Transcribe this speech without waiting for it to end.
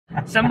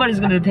Somebody's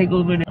gonna take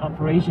over the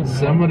operation.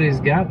 Somebody's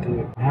got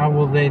to. How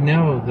will they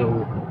know the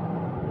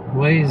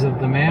ways of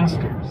the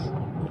masters?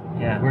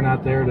 Yeah. We're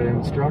not there to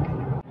instruct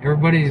them.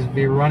 Everybody's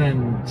be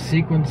running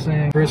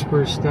sequencing,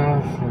 CRISPR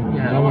stuff, and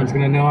Yeah, no one's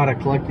gonna know how to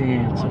collect the all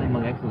answer. the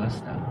molecular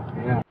stuff.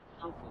 Yeah.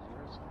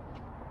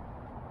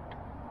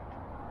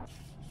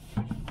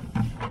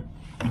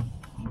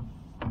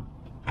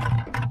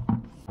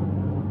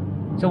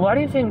 So why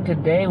do you think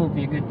today would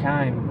be a good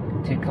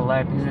time to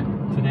collect? Is it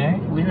Today?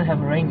 we didn't have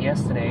rain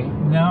yesterday?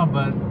 No,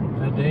 but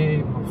the day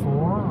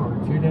before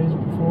or 2 days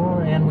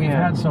before, and we've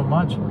had so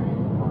much rain,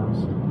 of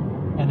course.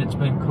 And it's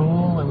been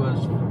cool. It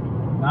was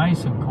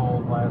nice and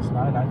cold last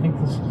night. I think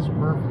this is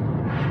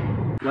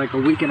perfect. Like a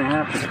week and a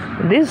half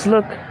ago. These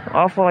look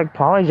awful like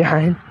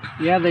polygyne.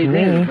 Yeah, they to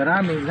do. me. But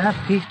I mean, that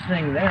peak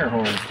thing there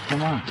holds.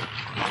 Come on.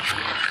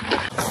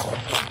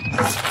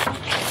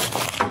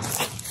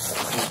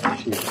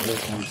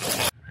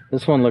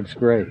 This one looks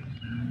great.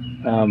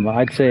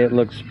 I'd say it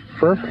looks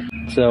perfect.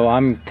 So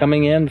I'm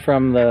coming in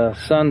from the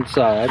sun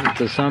side,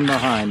 the sun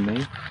behind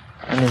me.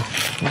 And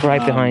it's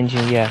right behind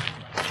you, yeah.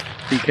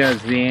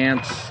 Because the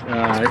ants,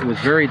 it was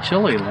very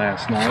chilly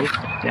last night,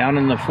 down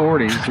in the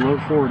 40s, low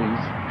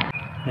 40s.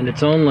 And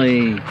it's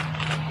only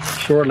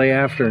shortly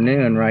after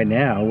noon right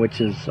now, which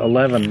is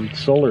 11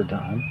 solar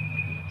time,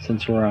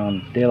 since we're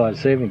on daylight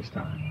savings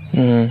time.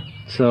 Mm-hmm.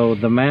 So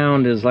the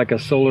mound is like a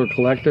solar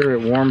collector.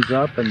 It warms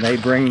up and they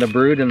bring the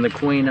brood and the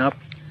queen up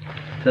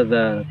to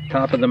the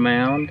top of the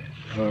mound,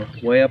 or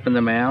way up in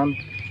the mound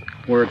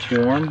where it's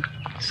warm.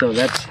 So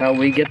that's how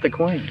we get the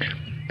queen.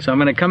 So I'm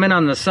going to come in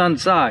on the sun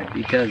side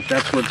because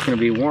that's where it's going to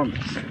be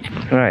warmest.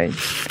 Right.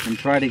 And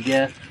try to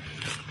get,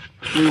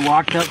 we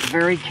walked up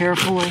very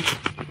carefully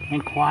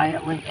and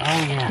quietly. Oh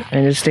yeah.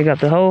 And just stick up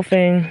the whole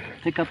thing.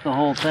 Pick up the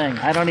whole thing.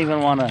 I don't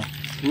even want to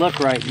look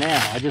right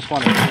now. I just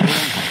want to get in.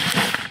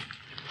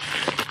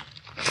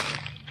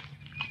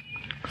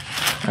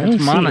 I don't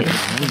see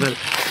monogyne, it. but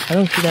I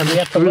don't see that much we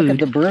have to brood. look at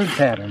the brood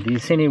pattern. Do you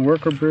see any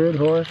worker brood,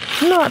 Horace?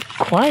 Not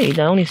quite.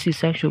 I only see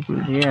sexual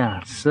brood.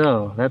 Yeah,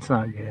 so that's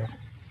not good.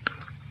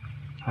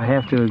 I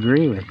have to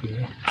agree with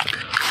you.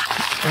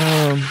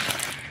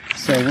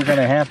 So we're going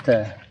to have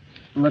to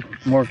look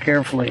more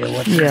carefully at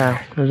what's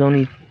Yeah, there's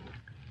only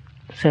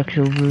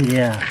sexual brood.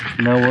 Yeah,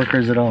 no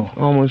workers at all.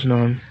 Almost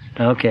none.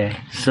 Okay,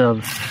 so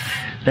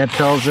that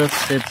tells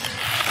us it's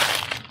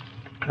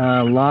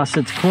lost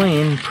its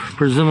queen,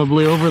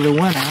 presumably over the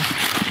winter,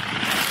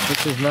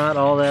 which is not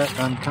all that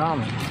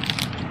uncommon.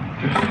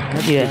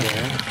 That's Yeah.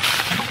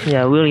 good.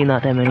 Yeah, really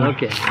not that many.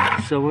 Okay,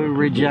 so we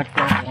reject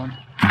that one.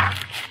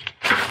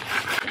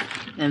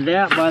 And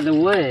that, by the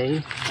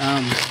way,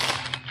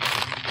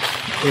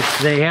 if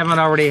they haven't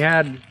already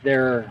had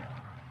their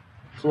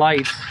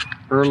flights,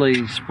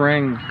 early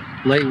spring,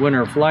 late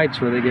winter flights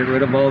where they get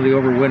rid of all the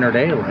overwintered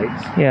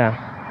daylights,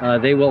 Yeah.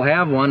 they will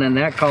have one, and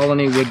that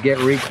colony would get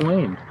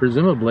requeened,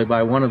 presumably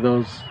by one of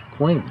those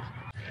queens.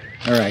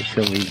 All right,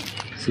 shall we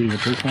see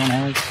what this one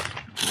has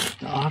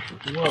to offer?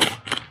 Whoa.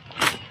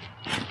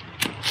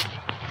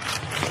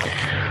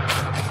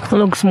 It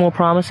looks more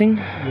promising.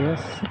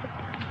 Yes.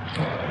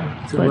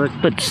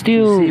 But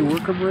still, You see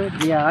worker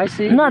brood? Yeah, I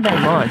see. not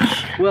that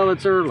much. Well,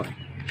 it's early.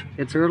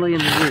 It's early in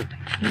the year.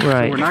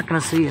 Right. So we're not going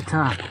to see a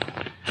ton.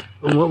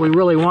 But what we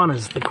really want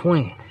is the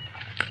queen.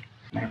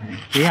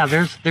 Yeah,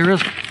 there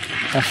is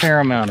a fair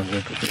amount of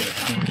worker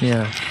brood.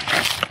 Yeah.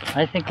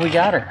 I think we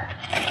got her.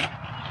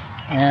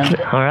 And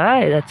All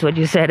right, that's what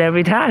you said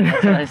every time.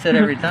 that's what I said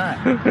every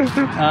time.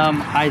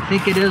 I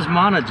think it is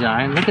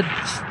monogyne. Look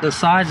at the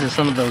size of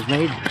some of those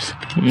majors.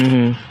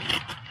 Mm-hmm.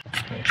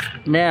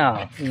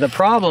 Now, the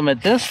problem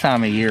at this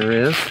time of year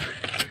is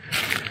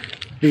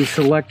the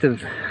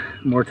selective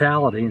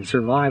mortality and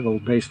survival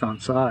based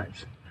on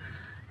size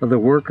of the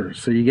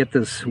workers. So you get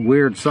this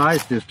weird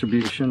size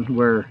distribution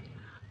where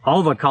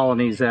all the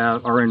colonies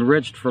out are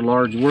enriched for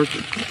large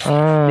workers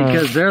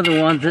because they're the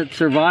ones that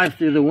survive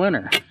through the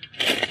winter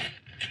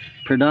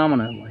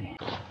predominantly.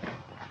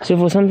 So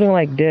for something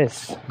like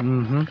this,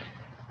 Mm-hmm.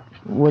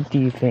 what do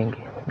you think?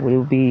 Would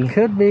it be...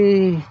 Could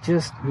be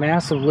just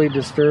massively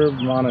disturbed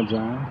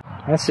monogyne.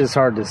 That's just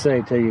hard to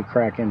say till you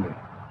crack into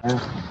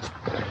it.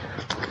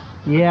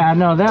 Yeah,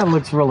 no, that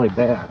looks really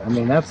bad. I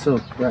mean, that's so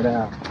spread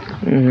out.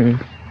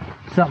 Mm-hmm.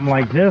 Something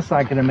like this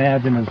I can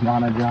imagine as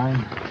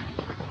monogyne.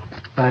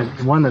 But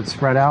one that's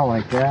spread out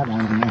like that, I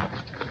don't know.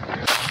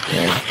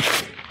 Yeah.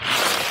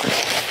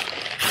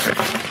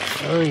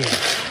 Oh, yeah.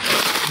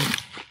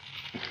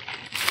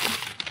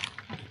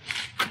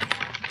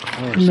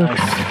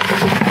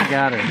 I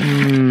got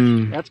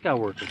it. That's got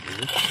work to do.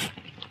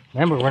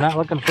 Remember, we're not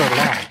looking for a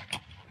lot.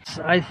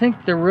 So I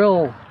think the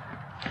real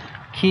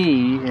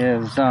key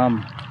is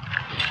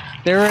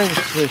there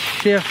is the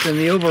shift in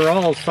the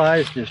overall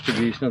size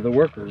distribution of the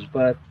workers,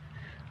 but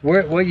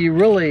what you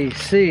really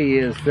see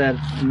is that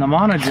the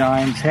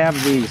monogynes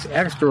have these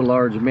extra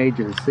large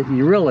majors that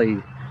you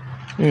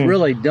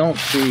really don't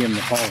see in the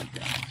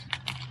polygynes.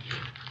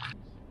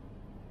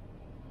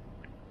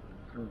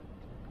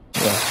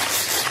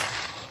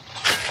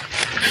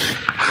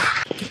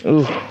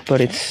 Ooh,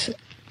 but it's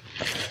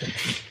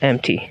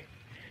empty.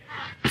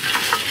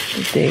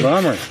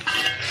 Bummer.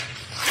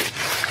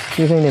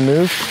 Do you think they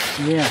moved?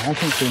 Yeah, I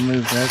think they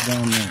moved right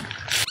down there.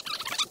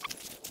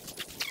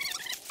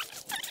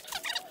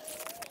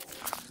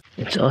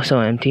 It's also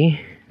empty.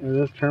 Are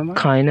those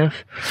termites? Kind of.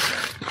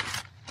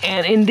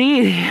 And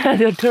indeed,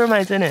 there are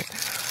termites in it.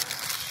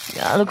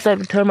 Yeah, it looks like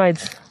the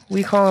termites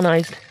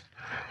recolonized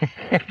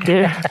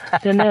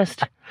their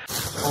nest.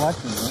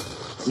 Collecting it.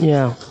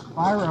 Yeah.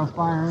 Fire on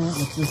fire ant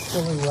with this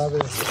silly weather.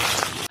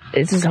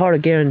 It's just hard to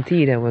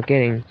guarantee that we're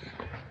getting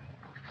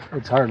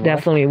It's hard.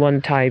 definitely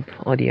one type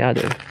or the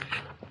other.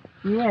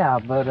 Yeah,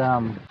 but I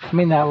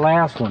mean that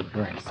last one,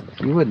 for instance,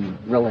 you wouldn't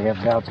really have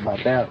doubts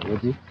about that,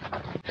 would you?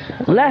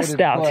 Less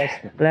doubt.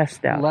 Less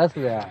doubt. Less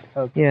of that.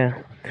 Okay.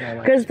 Yeah.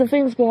 Because the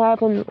things could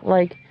happen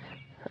like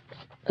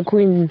a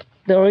queen,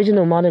 the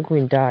original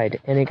monogyne died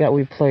and it got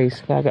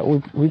replaced, got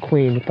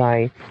requeened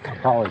by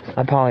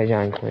a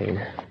polygyne queen.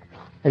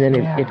 And then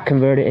it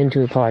converted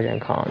into a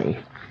polygyne colony.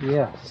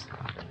 Yes.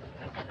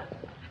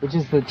 Which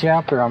is the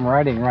chapter I'm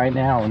writing right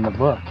now in the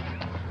book.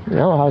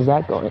 No, how's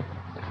that going?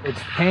 It's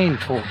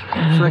painful.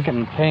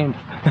 Frickin'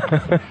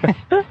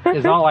 painful.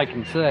 Is all I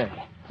can say.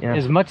 Yeah.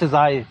 As much as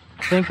I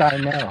think I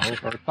know,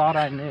 or thought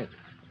I knew,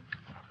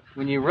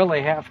 when you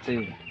really have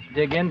to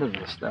dig into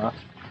this stuff,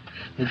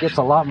 it gets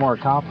a lot more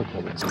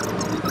complicated.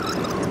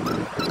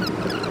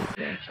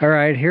 All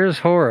right, here's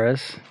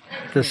Horace,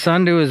 the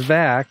son to his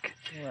back.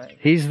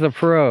 He's the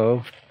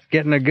pro,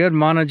 getting a good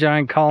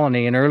monogyne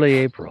colony in early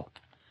April.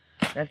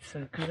 That's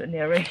some good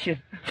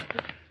narration.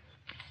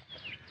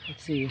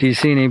 Let's see. Do you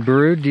see any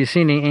brood? Do you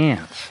see any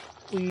ants?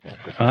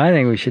 I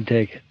think we should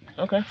take it.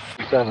 Okay.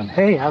 7.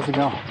 Hey, how's it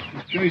going?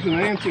 Chasing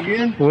ants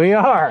again? We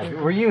are.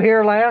 Were you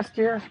here last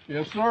year?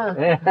 Yes,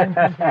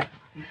 sir.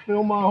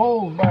 Fill my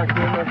holes back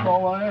there, that's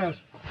all I ask.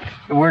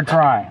 We're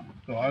trying.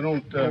 So I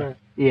don't,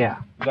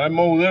 Yeah. I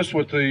mow this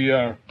with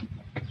the,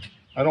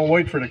 I don't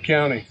wait for the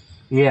county.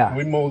 Yeah.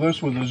 We mow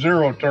this with the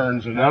 0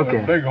 turns, and that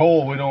Okay. a big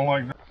hole, we don't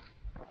like that.